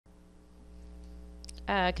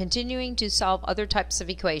Continuing to solve other types of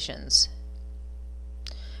equations.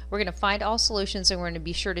 We're going to find all solutions and we're going to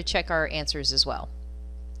be sure to check our answers as well.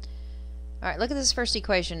 Alright, look at this first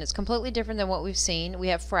equation. It's completely different than what we've seen. We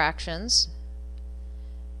have fractions.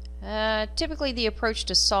 Typically the approach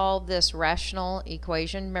to solve this rational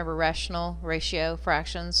equation, remember rational, ratio,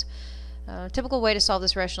 fractions, typical way to solve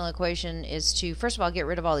this rational equation is to first of all get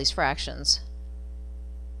rid of all these fractions.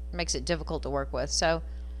 It makes it difficult to work with. So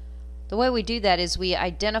the way we do that is we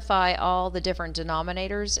identify all the different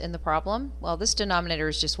denominators in the problem. Well, this denominator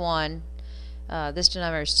is just 1, this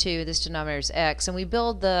denominator is 2, this denominator is x, and we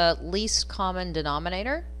build the least common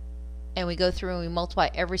denominator, and we go through and we multiply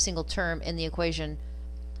every single term in the equation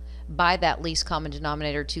by that least common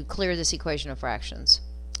denominator to clear this equation of fractions.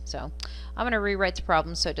 So I'm going to rewrite the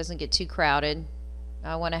problem so it doesn't get too crowded.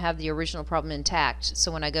 I want to have the original problem intact,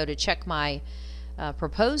 so when I go to check my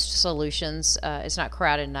proposed solutions, it's not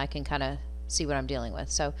crowded and I can kind of see what I'm dealing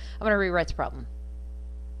with. So I'm going to rewrite the problem.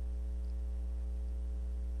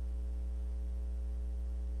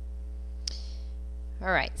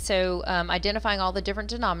 Alright, so identifying all the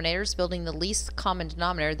different denominators, building the least common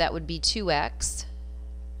denominator, that would be 2x.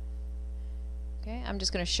 Okay, I'm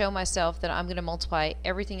just going to show myself that I'm going to multiply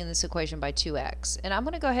everything in this equation by 2x. And I'm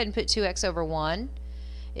going to go ahead and put 2x over 1.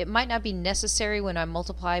 It might not be necessary when I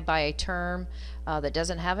multiply by a term that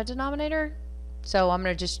doesn't have a denominator. So I'm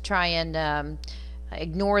going to just try and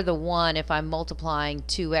ignore the 1 if I'm multiplying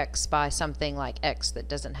 2x by something like x that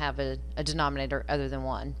doesn't have a denominator other than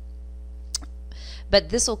 1. But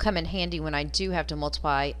this will come in handy when I do have to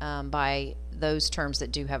multiply by those terms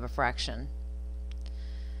that do have a fraction.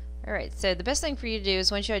 Alright, so the best thing for you to do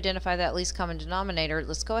is once you identify that least common denominator,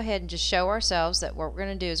 let's go ahead and just show ourselves that what we're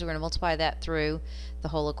going to do is we're going to multiply that through the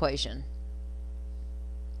whole equation.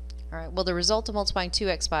 Alright, well the result of multiplying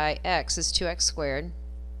 2x by x is 2x squared.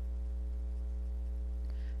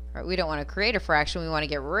 Alright, we don't want to create a fraction, we want to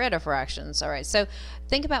get rid of fractions. Alright, so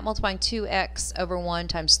think about multiplying 2x over 1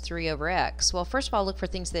 times 3 over x. Well, first of all, look for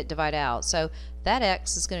things that divide out. So that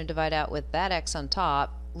x is going to divide out with that x on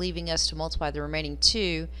top, leaving us to multiply the remaining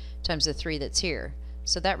 2 times the 3 that's here.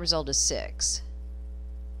 So that result is 6.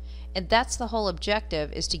 And that's the whole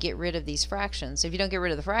objective, is to get rid of these fractions. If you don't get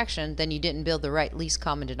rid of the fraction, then you didn't build the right least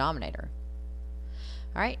common denominator.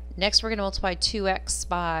 Alright, next we're going to multiply 2x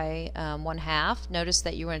by 1/2. Notice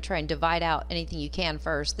that you're going to try and divide out anything you can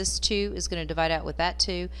first. This 2 is going to divide out with that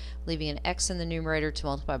 2, leaving an x in the numerator to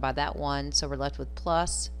multiply by that 1, so we're left with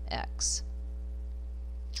plus x.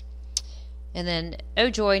 And then, oh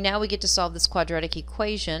joy, now we get to solve this quadratic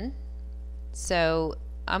equation. So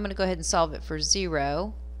I'm going to go ahead and solve it for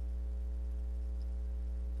 0.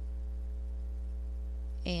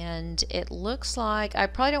 And it looks like I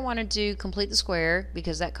probably don't want to do complete the square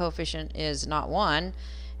because that coefficient is not 1,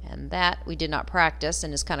 and that we did not practice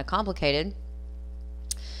and is kind of complicated.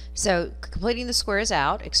 So completing the square is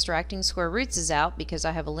out, extracting square roots is out because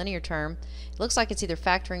I have a linear term. It looks like it's either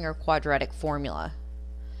factoring or quadratic formula.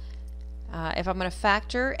 If I'm going to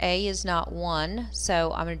factor, a is not 1,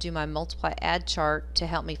 so I'm going to do my multiply add chart to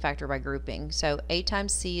help me factor by grouping. So a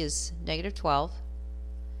times c is negative 12,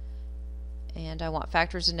 and I want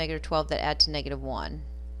factors of negative 12 that add to negative 1.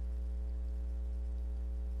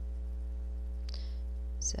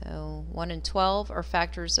 So 1 and 12 are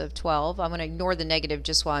factors of 12. I'm going to ignore the negative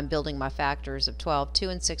just while I'm building my factors of 12. 2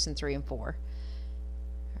 and 6 and 3 and 4.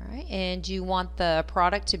 Alright, and you want the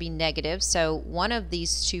product to be negative, so one of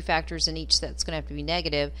these two factors in each that's going to have to be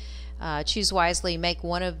negative. Choose wisely, make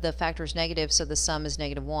one of the factors negative so the sum is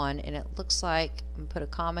negative 1, and it looks like, I'm going to put a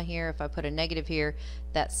comma here, if I put a negative here,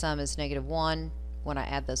 that sum is negative 1 when I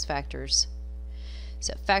add those factors.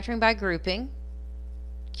 So factoring by grouping,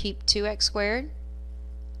 keep 2x squared.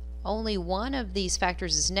 Only one of these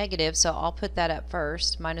factors is negative, so I'll put that up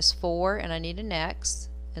first, minus 4, and I need an x,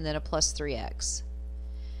 and then a plus 3x.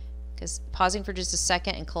 Because pausing for just a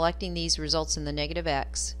second and collecting these results in the negative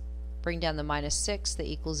x. Bring down the minus 6 that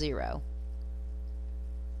equals 0.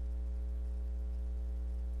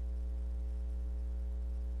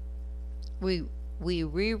 We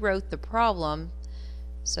rewrote the problem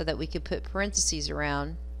so that we could put parentheses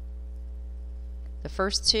around the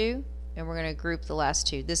first two, and we're going to group the last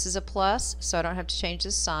two. This is a plus, so I don't have to change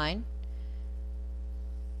this sign.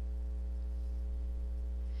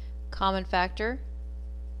 Common factor,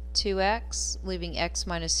 2x, leaving x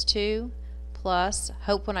minus 2, plus,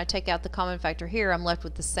 hope when I take out the common factor here, I'm left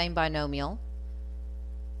with the same binomial.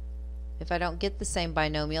 If I don't get the same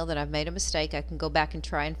binomial, then I've made a mistake. I can go back and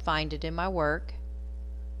try and find it in my work.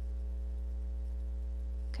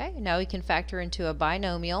 Okay, now we can factor into a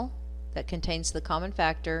binomial that contains the common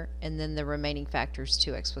factor and then the remaining factors,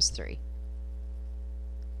 2x plus 3.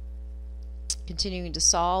 Continuing to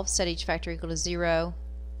solve, set each factor equal to 0,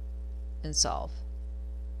 and solve.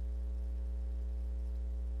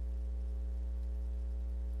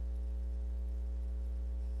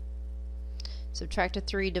 Subtract a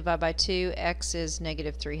 3, divide by 2, x is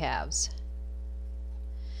 -3/2.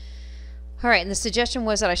 Alright, and the suggestion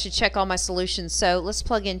was that I should check all my solutions, so let's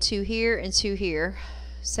plug in 2 here and 2 here.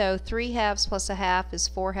 So 3/2 plus 1/2 is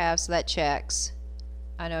 4/2, so that checks.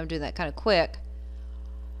 I know I'm doing that kind of quick.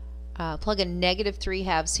 Plug in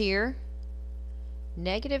 -3/2 here.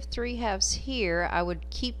 -3/2 here, I would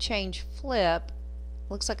keep change flip.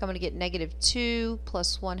 Looks like I'm going to get -2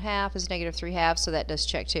 plus 1/2 is -3/2, so that does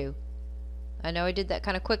check too. I know I did that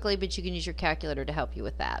kind of quickly, but you can use your calculator to help you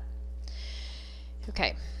with that.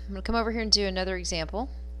 Okay, I'm going to come over here and do another example,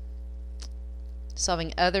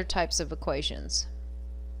 solving other types of equations.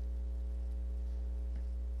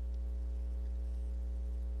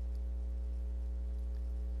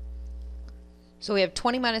 So we have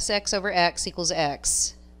 20 minus x over x equals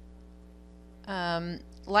x.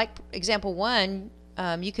 Like example 1,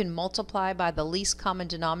 you can multiply by the least common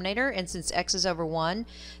denominator, and since x is over 1,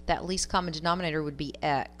 that least common denominator would be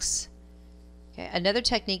x. Okay. Another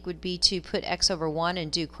technique would be to put x over 1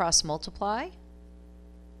 and do cross multiply.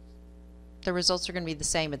 The results are going to be the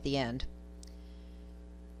same at the end.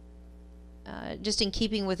 Just in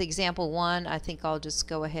keeping with example 1, I think I'll just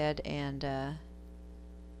go ahead and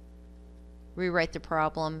rewrite the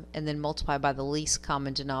problem and then multiply by the least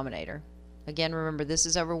common denominator. Again, remember this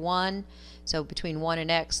is over 1, so between 1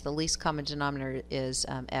 and x, the least common denominator is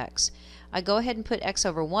x. I go ahead and put x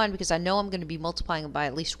over 1 because I know I'm going to be multiplying it by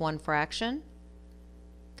at least one fraction.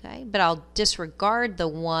 Okay, but I'll disregard the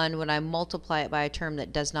 1 when I multiply it by a term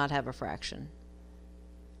that does not have a fraction.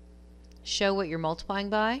 Show what you're multiplying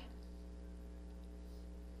by.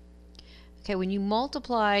 Okay, when you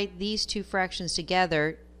multiply these two fractions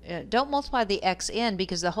together, don't multiply the x in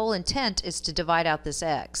because the whole intent is to divide out this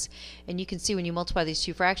x. And you can see when you multiply these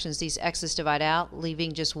two fractions, these x's divide out,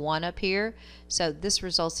 leaving just 1 up here. So this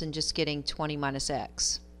results in just getting 20 minus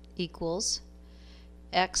x equals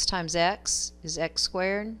x times x is x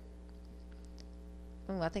squared.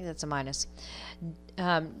 Oh, I think that's a minus.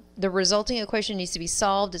 The resulting equation needs to be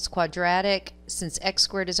solved. It's quadratic. Since x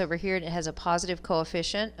squared is over here and it has a positive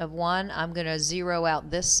coefficient of 1, I'm going to zero out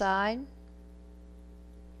this side.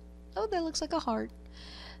 Oh, that looks like a heart.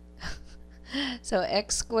 So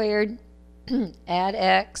x squared add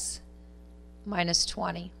x minus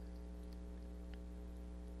 20.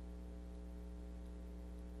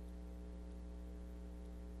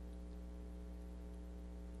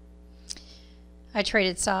 I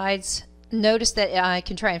traded sides. Notice that I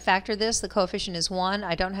can try and factor this. The coefficient is 1.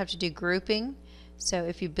 I don't have to do grouping. So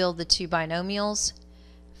if you build the two binomials,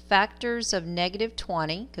 factors of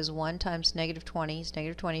 -20, because 1 times -20 is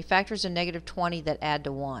 -20, factors of -20 that add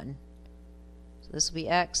to 1. So this will be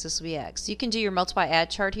x, this will be x. You can do your multiply add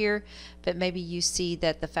chart here, but maybe you see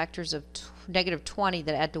that the factors of -20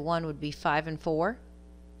 that add to 1 would be 5 and 4.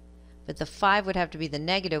 But the 5 would have to be the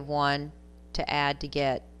 -1 to add to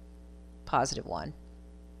get +1.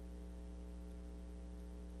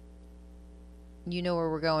 You know where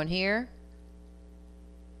we're going here.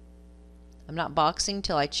 I'm not boxing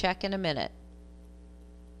till I check in a minute.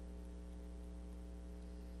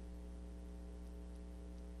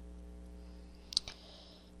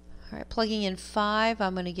 All right, plugging in 5,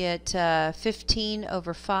 I'm going to get 15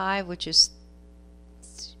 over 5, which is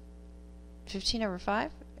 15 over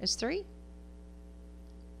 5 is 3?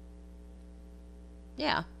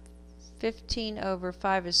 Yeah, 15 over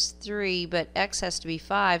 5 is 3, but x has to be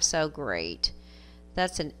 5, so great.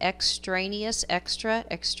 That's an extraneous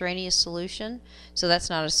solution, so that's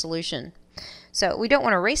not a solution. So we don't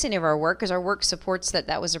want to erase any of our work because our work supports that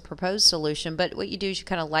that was a proposed solution, but what you do is you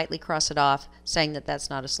kind of lightly cross it off saying that that's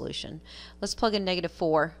not a solution. Let's plug in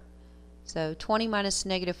 -4. So 20 minus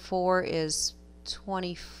 -4 is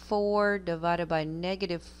 24 divided by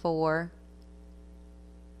 -4.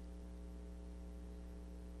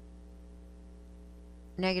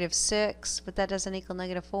 -6, but that doesn't equal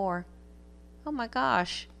 -4. Oh my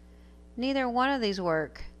gosh, neither one of these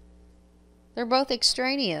work. They're both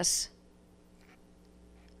extraneous.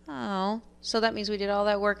 Oh, so that means we did all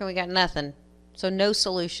that work and we got nothing. So no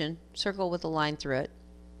solution. Circle with a line through it.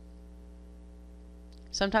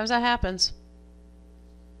 Sometimes that happens.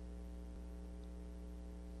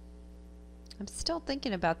 I'm still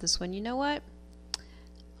thinking about this one. You know what?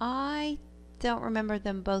 I don't remember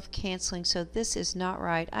them both canceling, so this is not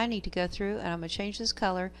right. I need to go through and I'm going to change this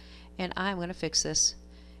color and I'm going to fix this.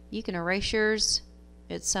 You can erase yours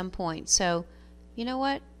at some point. So, you know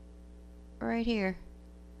what? Right here.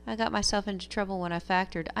 I got myself into trouble when I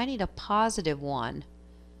factored. I need a positive 1.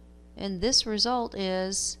 And this result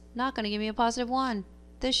is not going to give me a positive 1.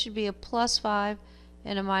 This should be a plus 5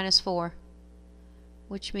 and a minus 4.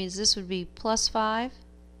 Which means this would be plus 5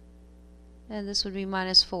 and this would be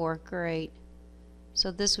minus 4. Great.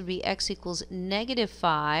 So this would be x equals negative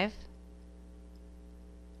 5.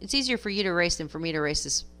 It's easier for you to erase than for me to erase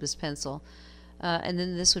this pencil. And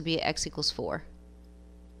then this would be x equals 4.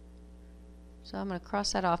 So I'm going to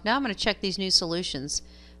cross that off. Now I'm going to check these new solutions.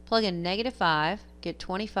 Plug in negative 5, get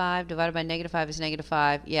 25 divided by negative 5 is negative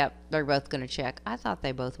 5. Yep, they're both going to check. I thought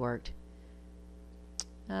they both worked.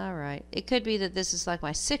 Alright, it could be that this is like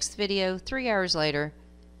my 6th video, 3 hours later,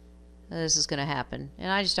 this is going to happen.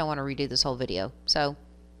 And I just don't want to redo this whole video. So,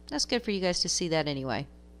 that's good for you guys to see that anyway.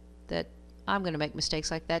 That I'm going to make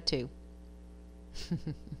mistakes like that too.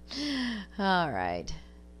 Alright.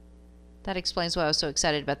 That explains why I was so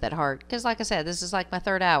excited about that heart. Because like I said, this is like my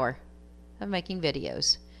 3rd hour of making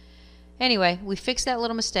videos. Anyway, we fixed that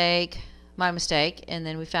little mistake, my mistake, and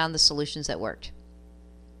then we found the solutions that worked.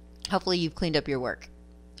 Hopefully you've cleaned up your work.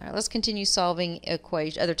 Alright, let's continue solving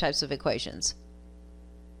other types of equations.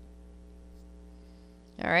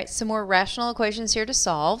 Alright, some more rational equations here to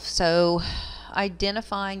solve. So,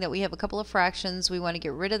 identifying that we have a couple of fractions, we want to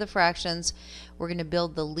get rid of the fractions, we're going to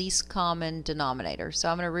build the least common denominator. So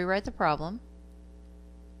I'm going to rewrite the problem.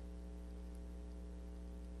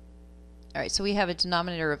 Alright, so we have a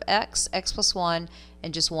denominator of x, x plus 1,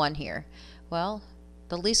 and just 1 here. Well,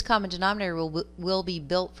 the least common denominator will be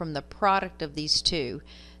built from the product of these two.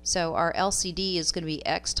 So our LCD is going to be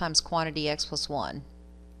x times quantity x plus 1.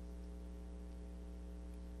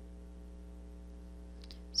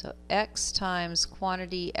 So x times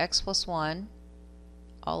quantity x plus 1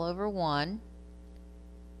 all over 1.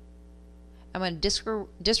 I'm going to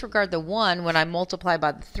disregard the 1 when I multiply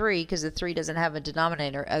by the 3 because the 3 doesn't have a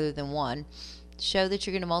denominator other than 1. Show that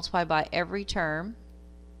you're going to multiply by every term.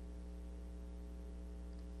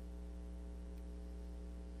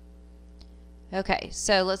 Okay,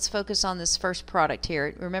 so let's focus on this first product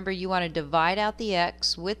here. Remember, you want to divide out the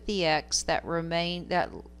x with the x that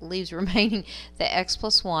leaves remaining the x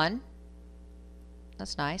plus 1.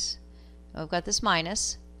 That's nice. I've got this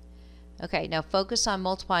minus. Okay, now focus on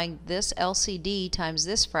multiplying this LCD times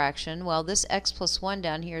this fraction. Well, this x plus 1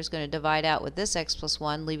 down here is going to divide out with this x plus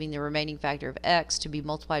 1, leaving the remaining factor of x to be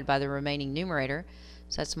multiplied by the remaining numerator.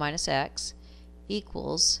 So that's minus x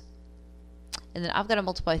equals, and then I've got to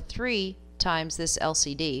multiply 3 times this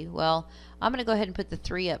LCD. Well, I'm going to go ahead and put the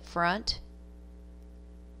 3 up front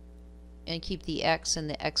and keep the x and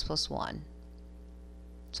the x plus 1.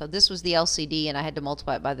 So this was the LCD and I had to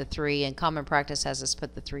multiply it by the 3, and common practice has us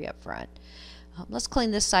put the 3 up front. Let's clean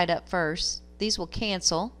this side up first. These will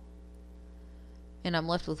cancel and I'm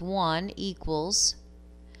left with 1 equals,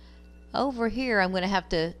 over here I'm going to have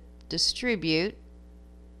to distribute,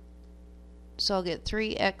 so I'll get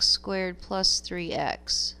 3x squared plus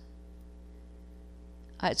 3x.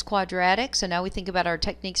 It's quadratic, so now we think about our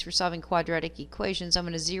techniques for solving quadratic equations. I'm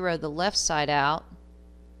going to zero the left side out.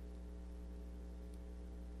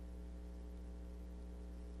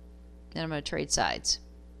 Then I'm going to trade sides.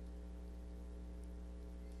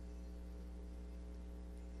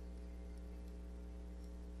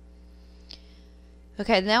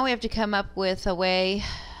 Okay, now we have to come up with a way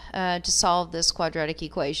to solve this quadratic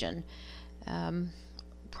equation.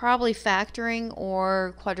 Probably factoring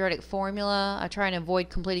or quadratic formula. I try and avoid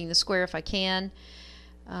completing the square if I can.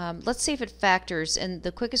 Let's see if it factors, and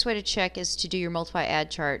the quickest way to check is to do your multiply add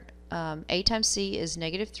chart. A times c is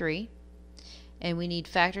negative 3, and we need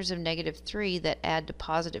factors of negative 3 that add to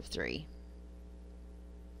positive 3.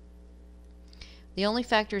 The only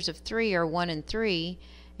factors of 3 are 1 and 3,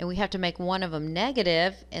 and we have to make one of them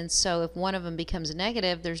negative, and so if one of them becomes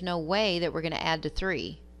negative, there's no way that we're going to add to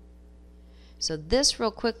 3. So this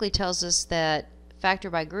real quickly tells us that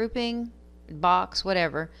factor by grouping, box,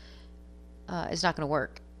 whatever, is not going to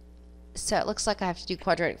work. So it looks like I have to do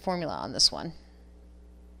quadratic formula on this one.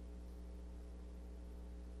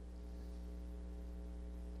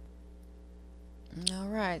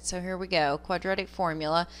 Alright, so here we go. Quadratic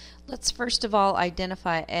formula. Let's first of all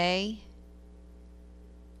identify A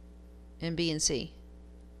and B and C.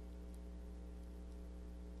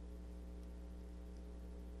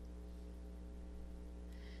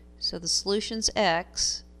 So the solution's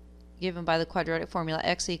x, given by the quadratic formula,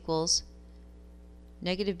 x equals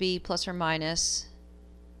negative b plus or minus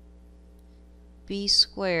b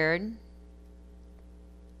squared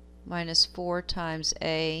minus 4 times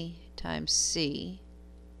a times c.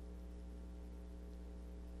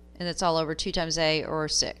 And that's all over 2 times a, or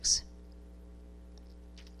 6.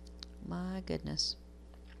 My goodness.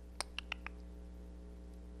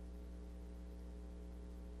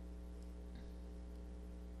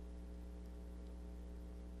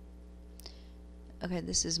 okay,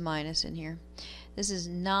 this is minus in here. This is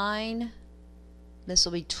 9. This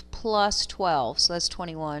will be plus 12, so that's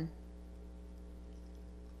 21.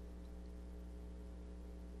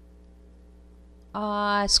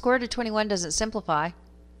 Square root of 21 doesn't simplify.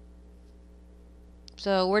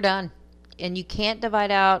 So we're done. And you can't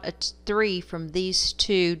divide out a 3 from these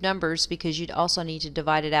two numbers because you'd also need to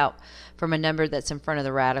divide it out from a number that's in front of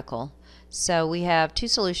the radical. So we have two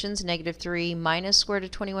solutions, negative 3 minus square root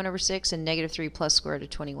of 21 over 6 and negative 3 plus square root of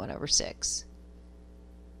 21 over 6.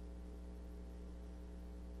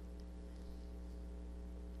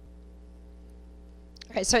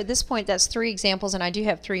 Alright, so at this point that's 3 examples, and I do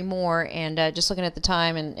have 3 more, and just looking at the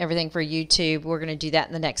time and everything for YouTube, we're going to do that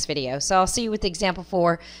in the next video. So I'll see you with example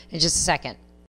 4 in just a second.